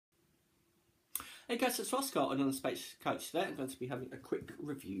Hey guys, it's Roscoe and on the Space Couch. Today I'm going to be having a quick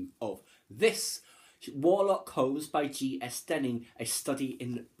review of this Warlock Holmes by G.S. Denning, A Study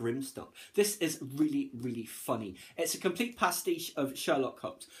in Brimstone. This is really, really funny. It's a complete pastiche of Sherlock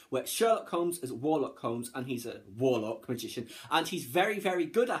Holmes, where Sherlock Holmes is Warlock Holmes and he's a warlock magician, and he's very, very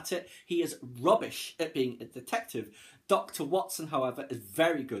good at it. He is rubbish at being a detective. Dr. Watson, however, is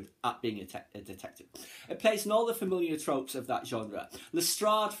very good at being a detective. It plays in all the familiar tropes of that genre.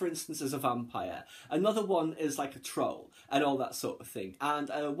 Lestrade, for instance, is a vampire. Another one is like a troll and all that sort of thing. And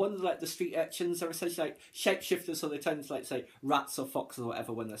one of the street urchins are essentially like shapeshifters, so they tend to say rats or foxes or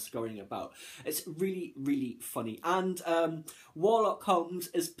whatever when they're scurrying about. It's really, really funny. And Warlock Holmes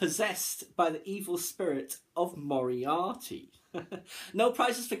is possessed by the evil spirit of Moriarty. No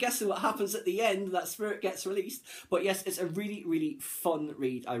prizes for guessing what happens at the end. That spirit gets released. But yes, it's a really, really fun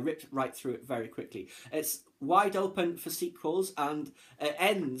read. I ripped right through it very quickly. It's wide open for sequels and it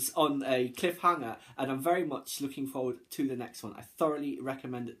ends on a cliffhanger, and I'm very much looking forward to the next one. I thoroughly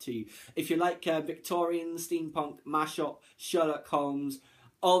recommend it to you. If you like Victorian, steampunk, mashup, Sherlock Holmes,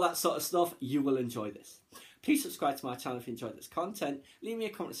 all that sort of stuff, you will enjoy this. Please subscribe to my channel if you enjoyed this content. Leave me a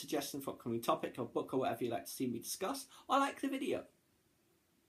comment suggestion for upcoming topic or book or whatever you'd like to see me discuss, or like the video.